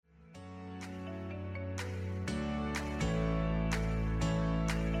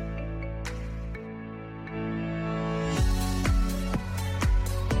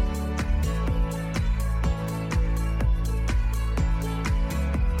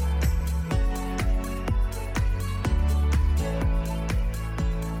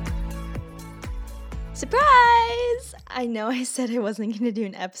Surprise! I know I said I wasn't going to do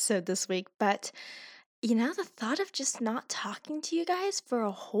an episode this week, but the thought of just not talking to you guys for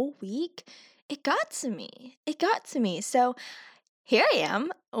a whole week, it got to me. It got to me. So here I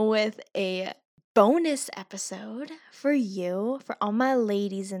am with a bonus episode for you, for all my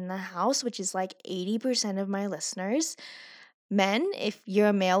ladies in the house, which is like 80% of my listeners. Men, if you're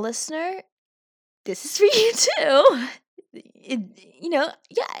a male listener, this is for you too. Yeah,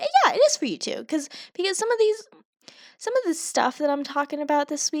 it is for you too, because some of the stuff that I'm talking about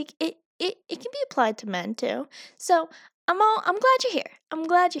this week, it can be applied to men too. So I'm glad you're here. I'm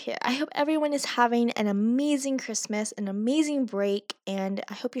glad you're here. I hope everyone is having an amazing Christmas, an amazing break, and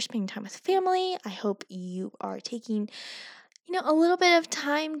I hope you're spending time with family. I hope you are taking, a little bit of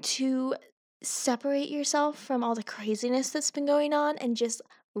time to separate yourself from all the craziness that's been going on and just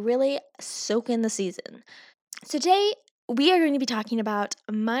really soak in the season. So today we are going to be talking about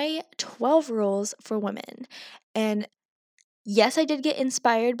my 12 rules for women. And yes, I did get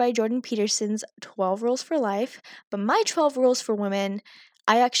inspired by Jordan Peterson's 12 Rules for Life, but my 12 Rules for Women,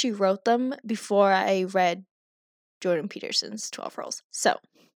 I actually wrote them before I read Jordan Peterson's 12 Rules. So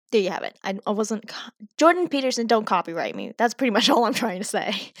there you have it. I wasn't, Jordan Peterson, don't copyright me. That's pretty much all I'm trying to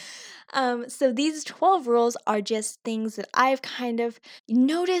say. So these 12 rules are just things that I've kind of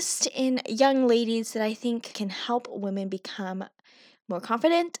noticed in young ladies that I think can help women become more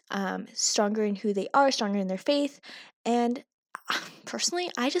confident, stronger in who they are, stronger in their faith, and personally,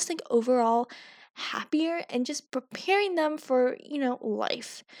 I just think overall happier and just preparing them for,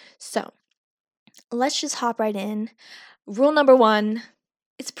 life. So let's just hop right in. Rule number 1,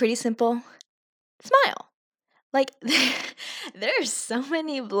 it's pretty simple. Smile. Like, there are so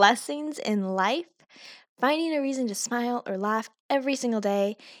many blessings in life. Finding a reason to smile or laugh every single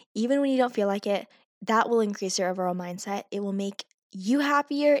day, even when you don't feel like it, that will increase your overall mindset. It will make you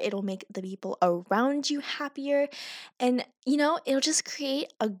happier. It'll make the people around you happier. And, it'll just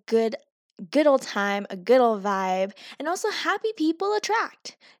create a good old time, a good old vibe. And also, happy people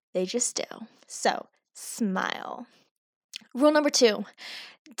attract. They just do. So, smile. Rule number 2,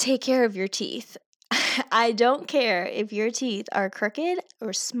 take care of your teeth. I don't care if your teeth are crooked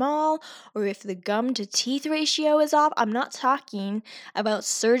or small or if the gum to teeth ratio is off. I'm not talking about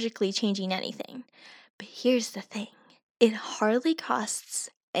surgically changing anything. But here's the thing. It hardly costs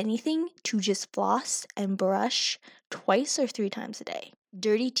anything to just floss and brush twice or 3 times a day.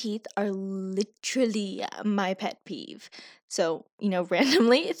 Dirty teeth are literally my pet peeve. So,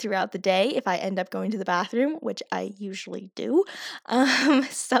 randomly throughout the day, if I end up going to the bathroom, which I usually do,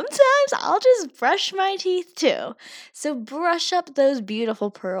 sometimes I'll just brush my teeth too. So brush up those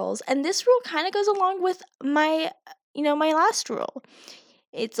beautiful pearls. And this rule kind of goes along with my last rule.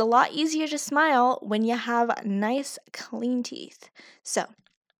 It's a lot easier to smile when you have nice, clean teeth. So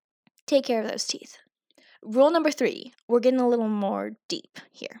take care of those teeth. Rule number 3, we're getting a little more deep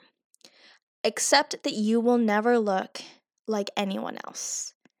here. Accept that you will never look like anyone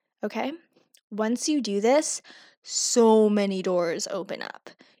else, okay? Once you do this, so many doors open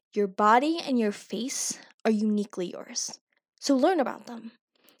up. Your body and your face are uniquely yours. So learn about them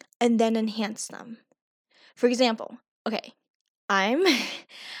and then enhance them. For example, okay, I'm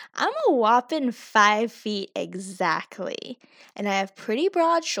a whopping 5 feet exactly, and I have pretty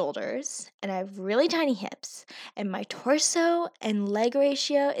broad shoulders, and I have really tiny hips, and my torso and leg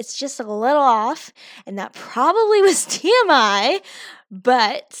ratio is just a little off, and that probably was TMI,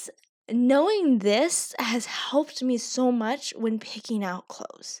 but knowing this has helped me so much when picking out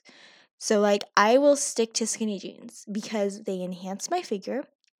clothes. So I will stick to skinny jeans because they enhance my figure.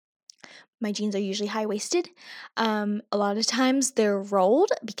 My jeans are usually high-waisted. A lot of times they're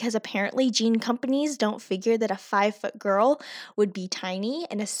rolled because apparently jean companies don't figure that a 5-foot girl would be tiny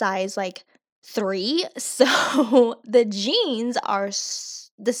and a size 3. So the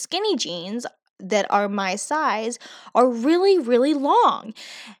skinny jeans that are my size are really, really long.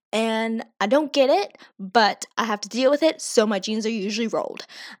 And I don't get it, but I have to deal with it, so my jeans are usually rolled.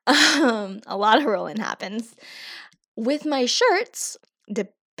 A lot of rolling happens. With my shirts,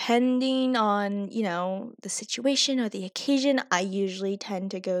 depending on, the situation or the occasion, I usually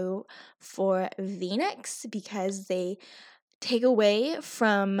tend to go for V-necks because they take away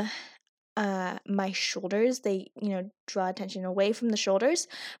from my shoulders. They, draw attention away from the shoulders.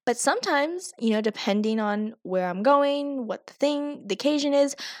 But sometimes, depending on where I'm going, what the occasion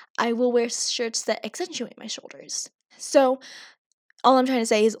is, I will wear shirts that accentuate my shoulders. So all I'm trying to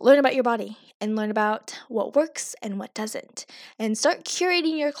say is learn about your body and learn about what works and what doesn't. And start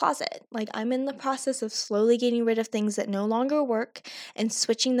curating your closet. I'm in the process of slowly getting rid of things that no longer work and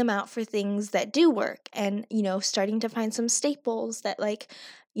switching them out for things that do work. And, starting to find some staples that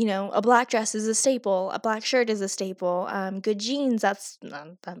A black dress is a staple, a black shirt is a staple, good jeans,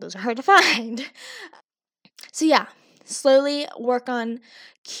 those are hard to find. So yeah, slowly work on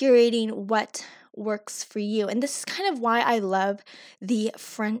curating what works for you. And this is kind of why I love the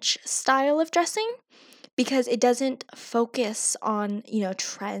French style of dressing, because it doesn't focus on,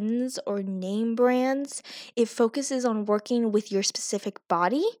 trends or name brands. It focuses on working with your specific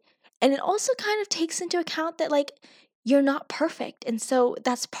body. And it also kind of takes into account that, like, you're not perfect. And so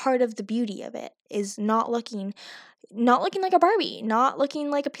that's part of the beauty of it, is not looking like a Barbie, not looking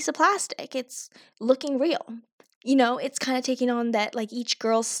like a piece of plastic. It's looking real. It's kind of taking on that, like, each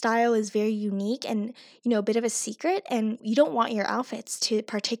girl's style is very unique and, a bit of a secret. And you don't want your outfits to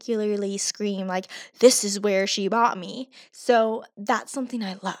particularly scream, like, this is where she bought me. So that's something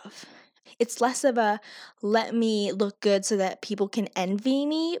I love. It's less of a let me look good so that people can envy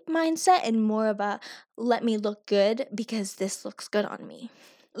me mindset, and more of a let me look good because this looks good on me.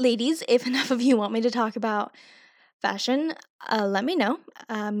 Ladies, if enough of you want me to talk about fashion, let me know.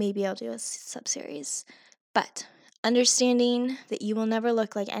 Maybe I'll do a sub-series. But understanding that you will never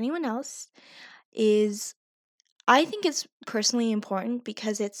look like anyone else I think it's personally important,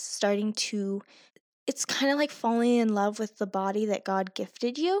 because it's kind of like falling in love with the body that God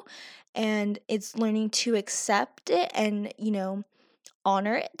gifted you, and it's learning to accept it and,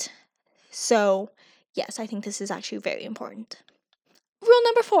 honor it. So, yes, I think this is actually very important. Rule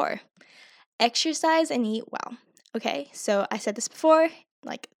number 4, exercise and eat well. Okay, so I said this before,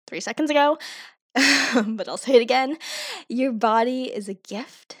 like 3 seconds ago, but I'll say it again. Your body is a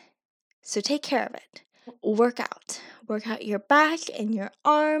gift, so take care of it. Work out your back and your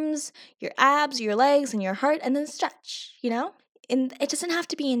arms, your abs, your legs, and your heart, and then stretch, And it doesn't have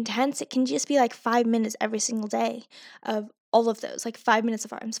to be intense. It can just be like 5 minutes every single day of all of those, like 5 minutes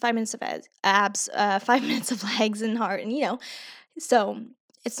of arms, 5 minutes of abs, 5 minutes of legs and heart, and so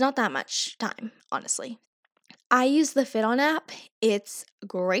it's not that much time, honestly. I use the FitOn app. It's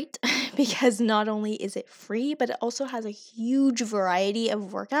great because not only is it free, but it also has a huge variety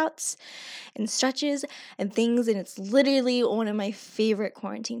of workouts and stretches and things, and it's literally one of my favorite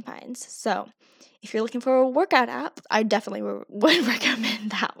quarantine finds. So if you're looking for a workout app, I definitely would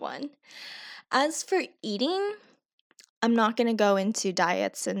recommend that one. As for eating, I'm not going to go into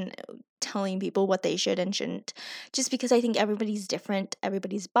diets and telling people what they should and shouldn't, just because I think everybody's different,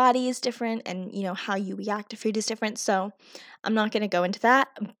 everybody's body is different, and how you react to food is different. So I'm not going to go into that,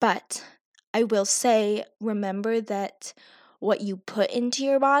 but I will say, remember that what you put into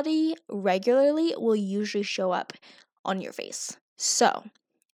your body regularly will usually show up on your face. So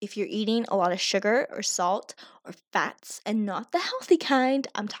if you're eating a lot of sugar or salt or fats, and not the healthy kind,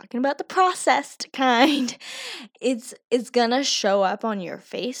 I'm talking about the processed kind, it's gonna show up on your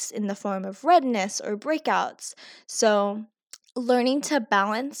face in the form of redness or breakouts. So learning to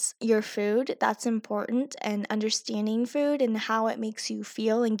balance your food, that's important, and understanding food and how it makes you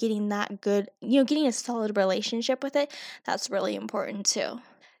feel, and getting that good, getting a solid relationship with it, that's really important too.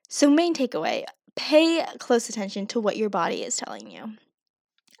 So main takeaway, pay close attention to what your body is telling you.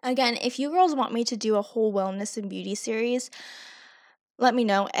 Again, if you girls want me to do a whole wellness and beauty series, let me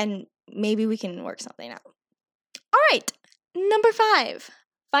know, and maybe we can work something out. All right, number 5,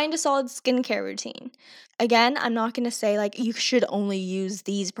 find a solid skincare routine. Again, I'm not going to say, like, you should only use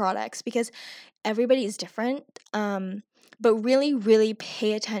these products, because everybody is different. But really, really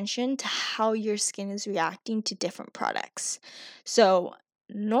pay attention to how your skin is reacting to different products. So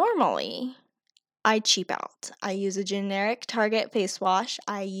normally, I cheap out. I use a generic Target face wash.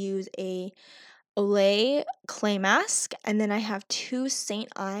 I use a Olay clay mask, and then I have 2 St.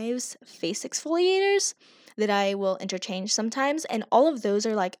 Ives face exfoliators that I will interchange sometimes, and all of those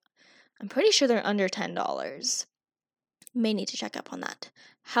are, like, I'm pretty sure they're under $10. May need to check up on that.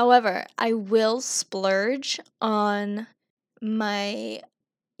 However, I will splurge on my,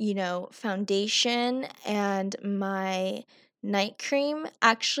 foundation and my night cream.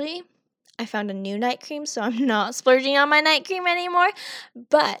 Actually, I found a new night cream, so I'm not splurging on my night cream anymore.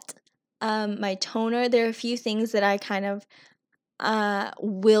 But my toner, there are a few things that I kind of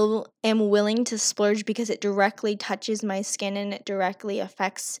am willing to splurge, because it directly touches my skin and it directly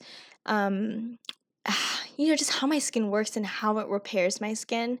affects just how my skin works and how it repairs my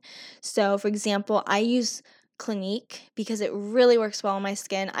skin. So for example, I use Clinique because it really works well on my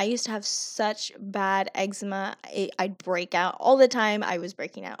skin. I used to have such bad eczema. I'd break out all the time. I was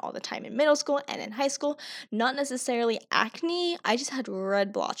breaking out all the time in middle school and in high school. Not necessarily acne. I just had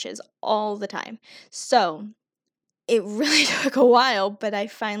red blotches all the time. So it really took a while, but I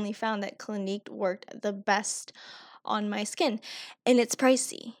finally found that Clinique worked the best on my skin. And it's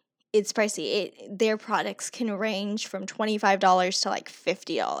pricey. it's pricey. Their products can range from $25 to like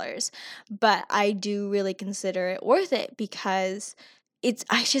 $50, but I do really consider it worth it because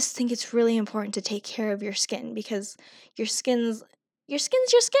I just think it's really important to take care of your skin because your skin's your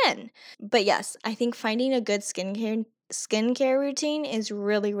skin's your skin. But yes, I think finding a good skincare routine is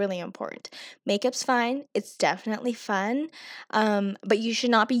really, really important. Makeup's fine. It's definitely fun. But you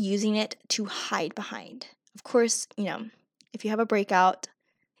should not be using it to hide behind. Of course, if you have a breakout,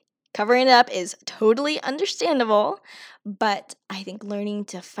 covering it up is totally understandable, but I think learning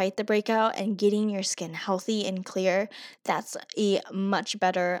to fight the breakout and getting your skin healthy and clear, that's a much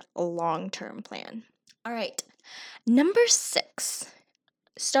better long-term plan. All right. Number 6,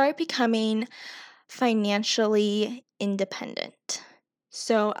 start becoming financially independent.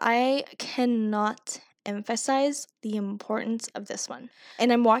 So I cannot emphasize the importance of this one.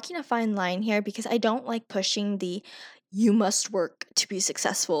 And I'm walking a fine line here because I don't like pushing the you must work to be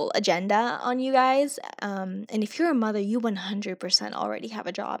successful agenda on you guys. And if you're a mother, you 100% already have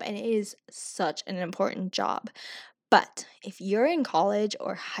a job, and it is such an important job. But if you're in college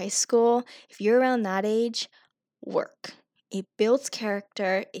or high school, if you're around that age, work. It builds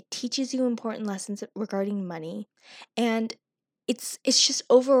character, it teaches you important lessons regarding money, and it's just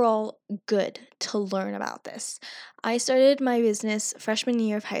overall good to learn about this. I started my business freshman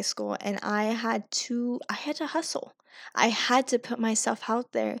year of high school, and I had to hustle. I had to put myself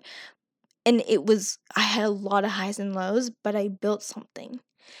out there, and I had a lot of highs and lows, but I built something.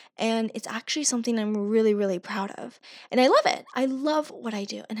 And it's actually something I'm really, really proud of. And I love it. I love what I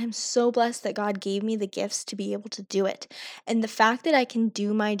do. And I'm so blessed that God gave me the gifts to be able to do it. And the fact that I can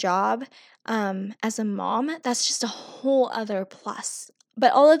do my job as a mom, that's just a whole other plus.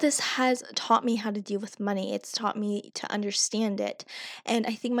 But all of this has taught me how to deal with money. It's taught me to understand it. And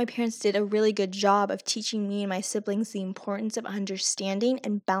I think my parents did a really good job of teaching me and my siblings the importance of understanding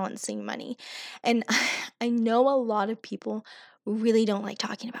and balancing money. And I know a lot of people really don't like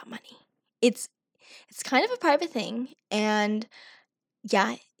talking about money. It's kind of a private thing, and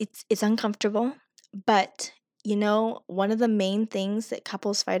yeah, it's uncomfortable, but one of the main things that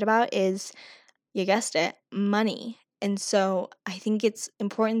couples fight about is, you guessed it, money. And so I think it's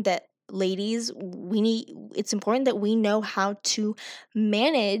important that ladies, it's important that we know how to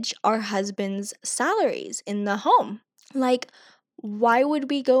manage our husbands' salaries in the home. Like, why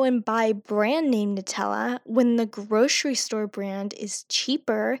would we go and buy brand name Nutella when the grocery store brand is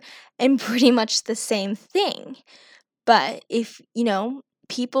cheaper and pretty much the same thing? But if,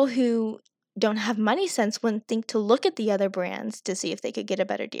 people who don't have money sense wouldn't think to look at the other brands to see if they could get a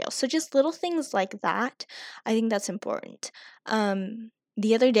better deal. So just little things like that, I think that's important.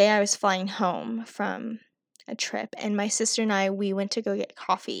 The other day I was flying home from a trip, and my sister and we went to go get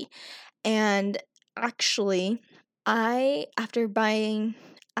coffee. And actually, after buying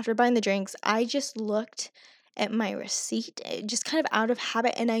the drinks, I just looked at my receipt, just kind of out of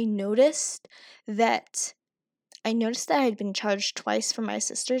habit, and I noticed that I had been charged twice for my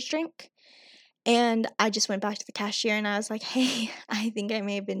sister's drink. And I just went back to the cashier and I was like, "Hey, I think I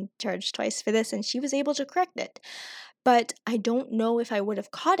may have been charged twice for this." And she was able to correct it. But I don't know if I would have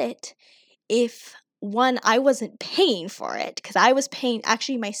caught it if, one, I wasn't paying for it, because I was paying,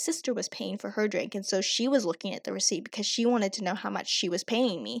 actually my sister was paying for her drink, and so she was looking at the receipt because she wanted to know how much she was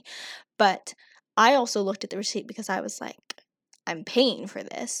paying me. But I also looked at the receipt because I was like, I'm paying for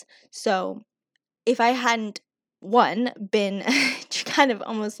this. So if I hadn't, one, been kind of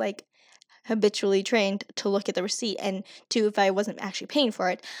almost like habitually trained to look at the receipt, and two, if I wasn't actually paying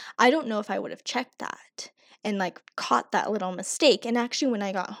for it, I don't know if I would have checked that and like caught that little mistake. And actually when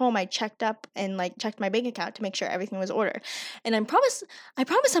I got home, I checked up and like checked my bank account to make sure everything was ordered. And I promise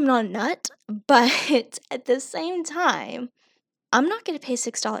I'm not a nut, but at the same time, I'm not going to pay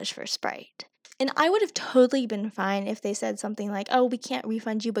 $6 for a Sprite. And I would have totally been fine if they said something like, "Oh, we can't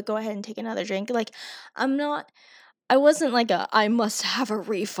refund you, but go ahead and take another drink." Like, I wasn't like I must have a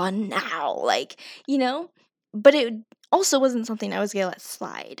refund now, but it also wasn't something I was gonna let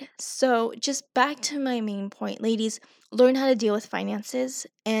slide. So, just back to my main point, ladies, learn how to deal with finances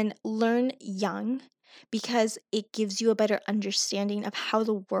and learn young, because it gives you a better understanding of how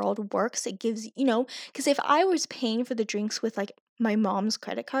the world works. It gives, because if I was paying for the drinks with like my mom's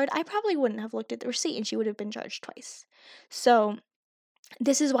credit card, I probably wouldn't have looked at the receipt and she would have been charged twice. So,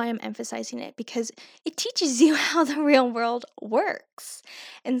 this is why I'm emphasizing it, because it teaches you how the real world works.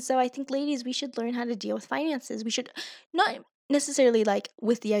 And so I think, ladies, we should learn how to deal with finances. We should not necessarily like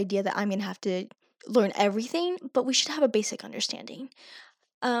with the idea that I'm going to have to learn everything, but we should have a basic understanding.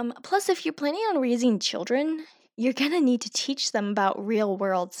 Plus, if you're planning on raising children, you're going to need to teach them about real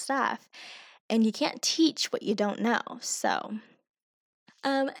world stuff. And you can't teach what you don't know. So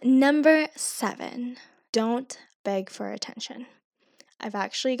Number 7, don't beg for attention. I've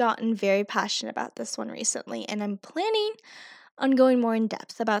actually gotten very passionate about this one recently, and I'm planning on going more in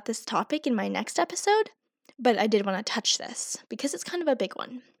depth about this topic in my next episode, but I did want to touch this because it's kind of a big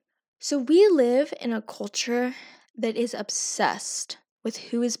one. So, we live in a culture that is obsessed with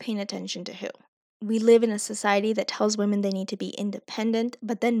who is paying attention to who. We live in a society that tells women they need to be independent,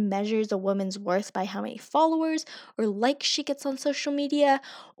 but then measures a woman's worth by how many followers or likes she gets on social media,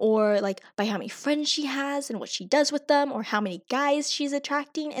 or like by how many friends she has and what she does with them, or how many guys she's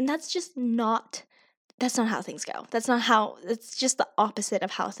attracting. And that's not how things go. It's just the opposite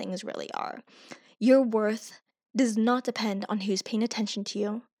of how things really are. Your worth does not depend on who's paying attention to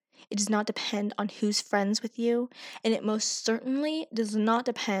you. It does not depend on who's friends with you, and it most certainly does not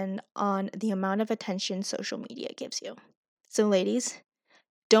depend on the amount of attention social media gives you. So, ladies,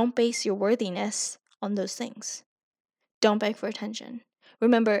 don't base your worthiness on those things. Don't beg for attention.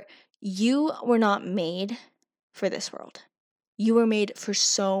 Remember, you were not made for this world. You were made for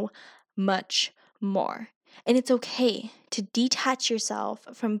so much more. And it's okay to detach yourself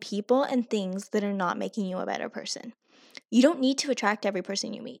from people and things that are not making you a better person. You don't need to attract every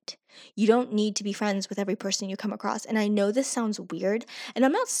person you meet. You don't need to be friends with every person you come across. And I know this sounds weird, and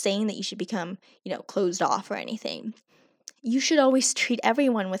I'm not saying that you should become, closed off or anything. You should always treat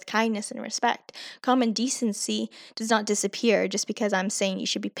everyone with kindness and respect. Common decency does not disappear just because I'm saying you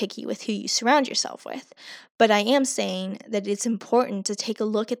should be picky with who you surround yourself with. But I am saying that it's important to take a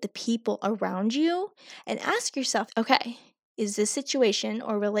look at the people around you and ask yourself, okay, is this situation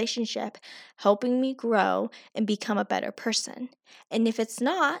or relationship helping me grow and become a better person? And if it's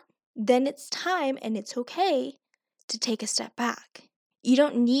not, then it's time and it's okay to take a step back. You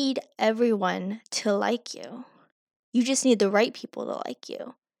don't need everyone to like you. You just need the right people to like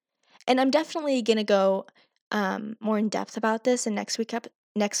you. And I'm definitely going to go more in depth about this in next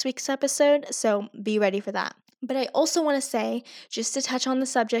week's episode, so be ready for that. But I also want to say, just to touch on the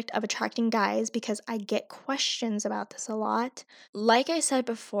subject of attracting guys, because I get questions about this a lot. Like I said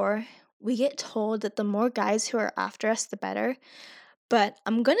before, we get told that the more guys who are after us, the better. But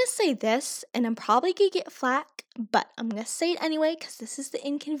I'm going to say this, and I'm probably going to get flack, but I'm going to say it anyway because this is the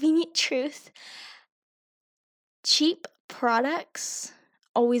inconvenient truth. Cheap products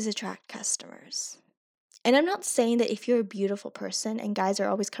always attract customers. And I'm not saying that if you're a beautiful person and guys are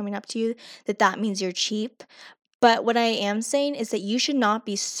always coming up to you, that means you're cheap. But what I am saying is that you should not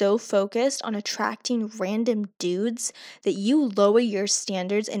be so focused on attracting random dudes that you lower your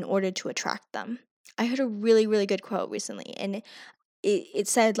standards in order to attract them. I heard a really, really good quote recently, and it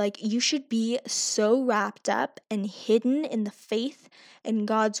said, like, you should be so wrapped up and hidden in the faith and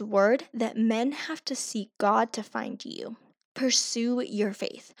God's word that men have to seek God to find you. Pursue your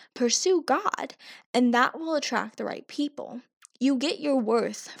faith, pursue God, and that will attract the right people. You get your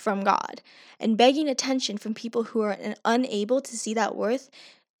worth from God, and begging attention from people who are unable to see that worth,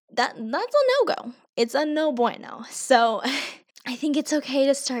 that's a no-go. It's a no bueno. So I think it's okay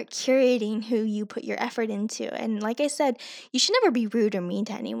to start curating who you put your effort into. And like I said, you should never be rude or mean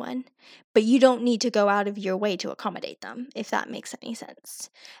to anyone, but you don't need to go out of your way to accommodate them, if that makes any sense.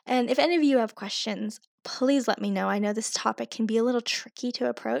 And if any of you have questions, please let me know. I know this topic can be a little tricky to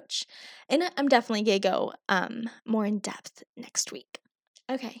approach, and I'm definitely going to go more in depth next week.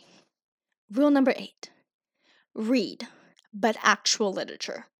 Okay, rule number 8, read, but actual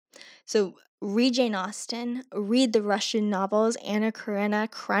literature. So read Jane Austen, read the Russian novels, Anna Karenina,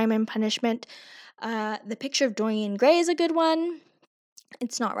 Crime and Punishment. The Picture of Dorian Gray is a good one.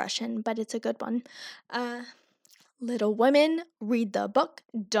 It's not Russian, but it's a good one. Little Women, read the book.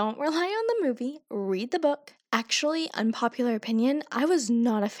 Don't rely on the movie, read the book. Actually, unpopular opinion, I was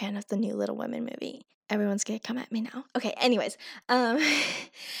not a fan of the new Little Women movie. Everyone's gonna come at me now. Okay, anyways,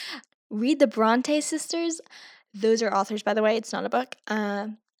 read the Bronte sisters. Those are authors, by the way. It's not a book.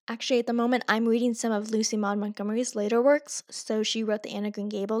 Actually, at the moment, I'm reading some of Lucy Maud Montgomery's later works. So she wrote the Anne of Green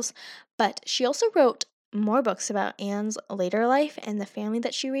Gables, but she also wrote more books about Anne's later life and the family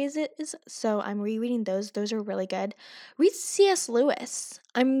that she raises. So I'm rereading those. Those are really good. Read C.S. Lewis.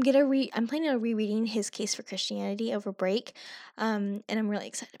 I'm planning on rereading his Case for Christianity over break, and I'm really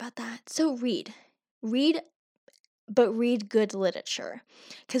excited about that. So read, but read good literature.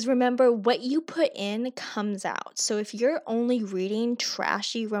 Because remember, what you put in comes out. So if you're only reading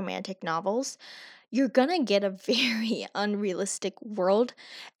trashy romantic novels, you're gonna get a very unrealistic world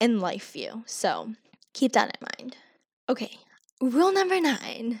and life view. So keep that in mind. Okay, rule number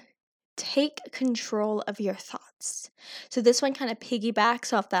 9. Take control of your thoughts. So this one kind of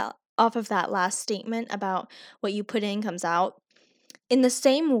piggybacks off of that last statement about what you put in comes out. In the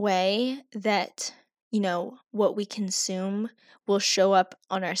same way that what we consume will show up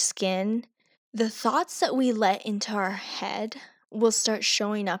on our skin. The thoughts that we let into our head will start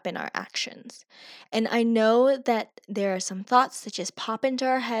showing up in our actions. And I know that there are some thoughts that just pop into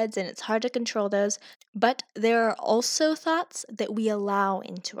our heads and it's hard to control those, but there are also thoughts that we allow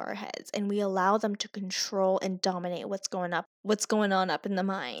into our heads and we allow them to control and dominate what's going on up in the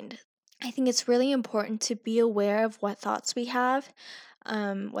mind. I think it's really important to be aware of what thoughts we have,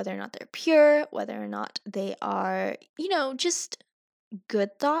 whether or not they're pure, whether or not they are, just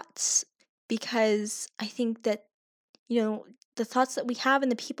good thoughts, because I think that, the thoughts that we have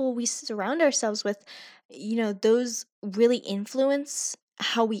and the people we surround ourselves with, those really influence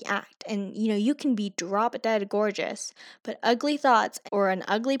how we act. And, you can be drop dead gorgeous, but ugly thoughts or an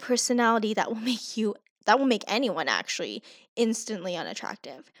ugly personality that will make anyone actually instantly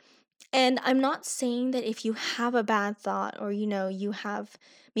unattractive. And I'm not saying that if you have a bad thought or, you have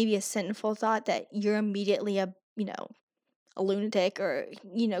maybe a sinful thought that you're immediately a lunatic or,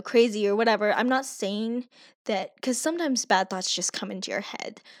 crazy or whatever. I'm not saying that, because sometimes bad thoughts just come into your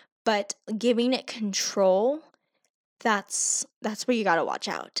head, but giving it control, that's where you got to watch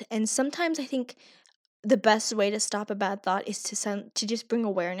out. And sometimes I think the best way to stop a bad thought is to just bring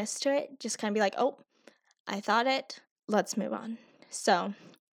awareness to it. Just kind of be like, "Oh, I thought it. Let's move on." So,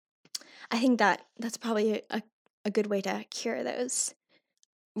 I think that's probably a good way to cure those.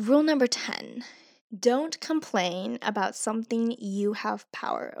 Rule number 10. Don't complain about something you have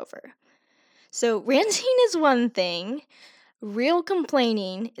power over. So, ranting is one thing, real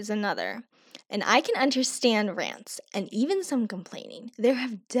complaining is another. And I can understand rants and even some complaining. There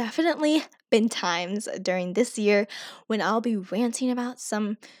have definitely been times during this year when I'll be ranting about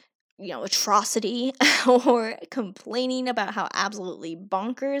some, atrocity or complaining about how absolutely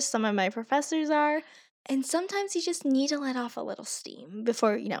bonkers some of my professors are. And sometimes you just need to let off a little steam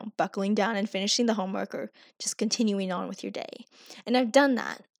before, buckling down and finishing the homework or just continuing on with your day. And I've done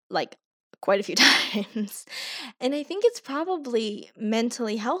that like quite a few times. And I think it's probably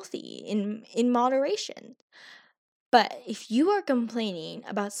mentally healthy in moderation. But if you are complaining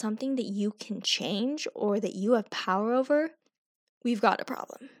about something that you can change or that you have power over, we've got a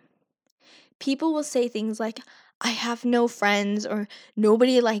problem. People will say things like, "I have no friends," or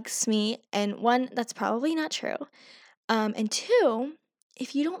 "nobody likes me." And one, that's probably not true. And two,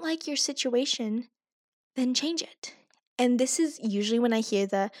 if you don't like your situation, then change it. And this is usually when I hear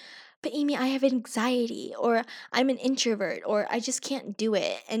 "But Amy, I have anxiety," or "I'm an introvert," or "I just can't do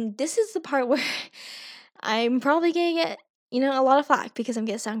it." And this is the part where I'm probably gonna get, a lot of flack because I'm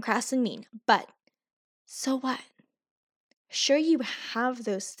gonna sound crass and mean. But so what? Sure, you have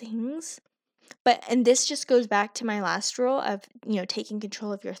those things. And this just goes back to my last rule of, taking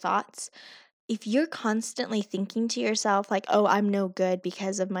control of your thoughts. If you're constantly thinking to yourself like, "Oh, I'm no good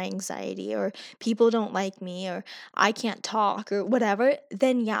because of my anxiety," or "people don't like me," or "I can't talk," or whatever,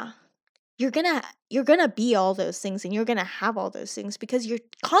 then yeah, you're going to be all those things and you're going to have all those things because you're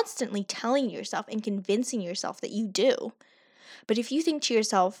constantly telling yourself and convincing yourself that you do. But if you think to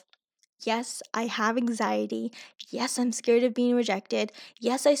yourself, "Yes, I have anxiety. Yes, I'm scared of being rejected.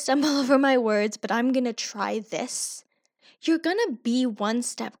 Yes, I stumble over my words, but I'm going to try this," you're going to be one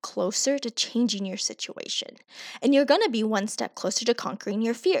step closer to changing your situation. And you're going to be one step closer to conquering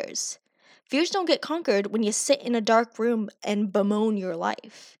your fears. Fears don't get conquered when you sit in a dark room and bemoan your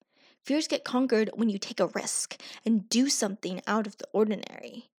life. Fears get conquered when you take a risk and do something out of the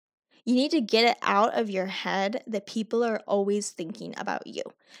ordinary. You need to get it out of your head that people are always thinking about you.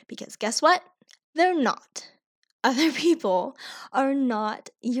 Because guess what? They're not. Other people are not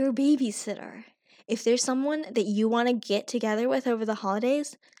your babysitter. If there's someone that you want to get together with over the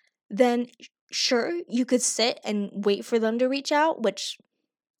holidays, then sure, you could sit and wait for them to reach out, which,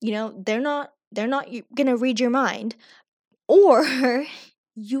 they're not going to read your mind. Or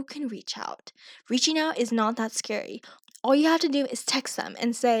you can reach out. Reaching out is not that scary. All you have to do is text them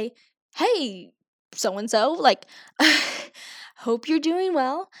and say, "Hey, so and so, like, hope you're doing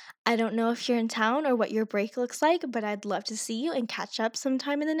well. I don't know if you're in town or what your break looks like, but I'd love to see you and catch up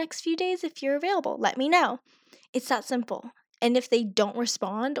sometime in the next few days if you're available. Let me know." It's that simple. And if they don't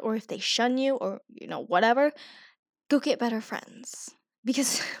respond or if they shun you or, whatever, go get better friends.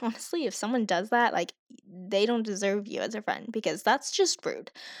 Because honestly, if someone does that, like, they don't deserve you as a friend because that's just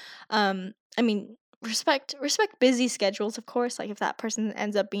rude. I mean, respect busy schedules, of course. Like if that person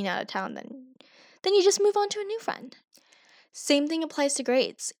ends up being out of town, then you just move on to a new friend. Same thing applies to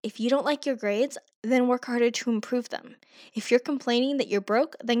grades. If you don't like your grades, then work harder to improve them. If you're complaining that you're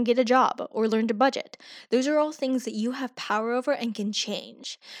broke, then get a job or learn to budget. Those are all things that you have power over and can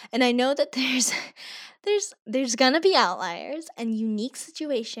change. And I know that there's going to be outliers and unique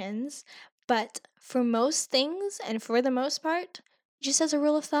situations, but For most things, and for the most part, just as a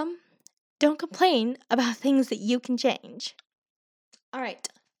rule of thumb, don't complain about things that you can change. All right,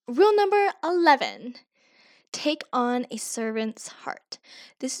 rule number 11. Take on a servant's heart.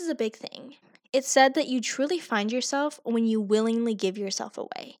 This is a big thing. It's said that you truly find yourself when you willingly give yourself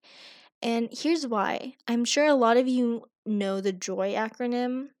away. And here's why. I'm sure a lot of you know the JOY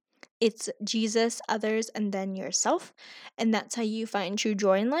acronym. It's Jesus, others, and then yourself. And that's how you find true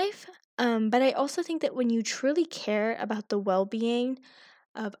joy in life. But I also think that when you truly care about the well-being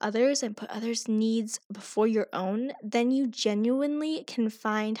of others and put others' needs before your own, then you genuinely can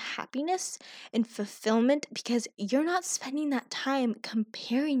find happiness and fulfillment because you're not spending that time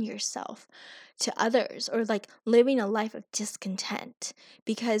comparing yourself to others or like living a life of discontent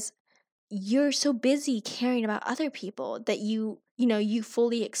because you're so busy caring about other people that you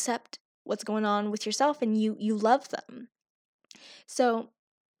fully accept what's going on with yourself and you love them. So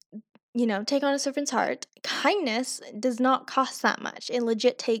take on a servant's heart. Kindness does not cost that much. It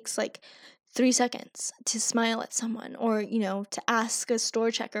legit takes like 3 seconds to smile at someone or, to ask a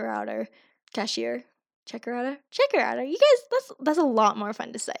store checker out or cashier. Checker outer. You guys, that's a lot more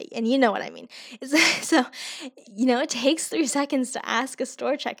fun to say. And you know what I mean. So, it takes 3 seconds to ask a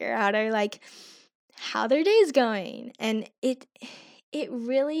store checker out or like how their day's going. And it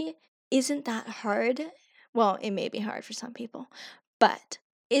really isn't that hard. Well, it may be hard for some people, but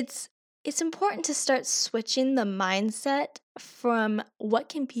it's important to start switching the mindset from what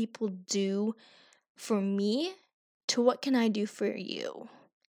can people do for me to what can I do for you.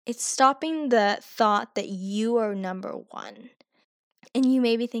 It's stopping the thought that you are number one. And you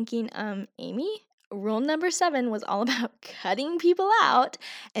may be thinking, Amy, rule number 7 was all about cutting people out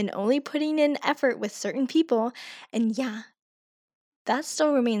and only putting in effort with certain people. And yeah, that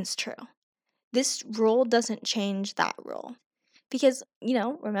still remains true. This rule doesn't change that rule. Because,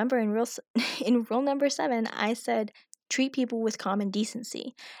 remember in rule number 7, I said treat people with common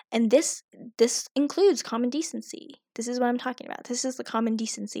decency. And this includes common decency. This is what I'm talking about. This is the common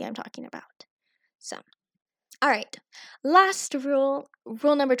decency I'm talking about. So, all right. Last rule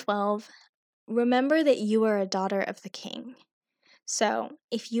number 12. Remember that you are a daughter of the King. So,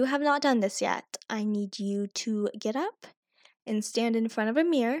 if you have not done this yet, I need you to get up and stand in front of a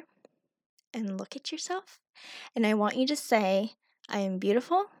mirror and look at yourself. And I want you to say, I am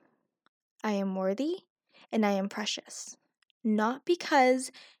beautiful, I am worthy, and I am precious. Not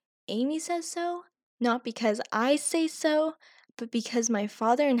because Amy says so, not because I say so, but because my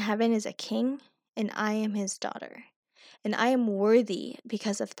Father in heaven is a king and I am his daughter. And I am worthy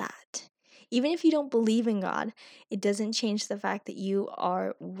because of that. Even if you don't believe in God, it doesn't change the fact that you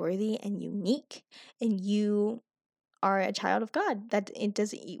are worthy and unique and you are a child of God. That it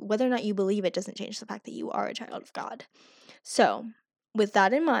doesn't, whether or not you believe it doesn't change the fact that you are a child of God. So, with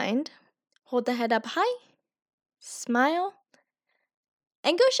that in mind, hold the head up high, smile,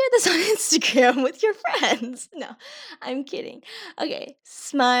 and go share this on Instagram with your friends. No, I'm kidding. Okay,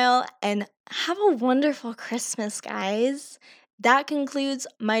 smile and have a wonderful Christmas, guys. That concludes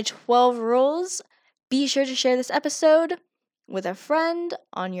my 12 rules. Be sure to share this episode with a friend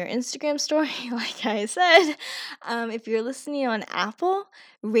on your Instagram story, like I said. If you're listening on Apple,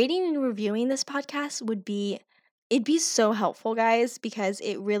 rating and reviewing this podcast it'd be so helpful, guys, because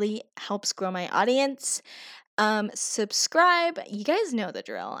it really helps grow my audience. Subscribe. You guys know the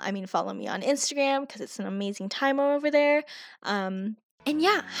drill. I mean, follow me on Instagram because it's an amazing time over there. And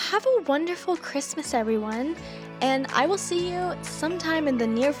yeah, have a wonderful Christmas, everyone. And I will see you sometime in the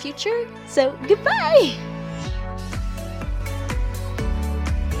near future. So goodbye.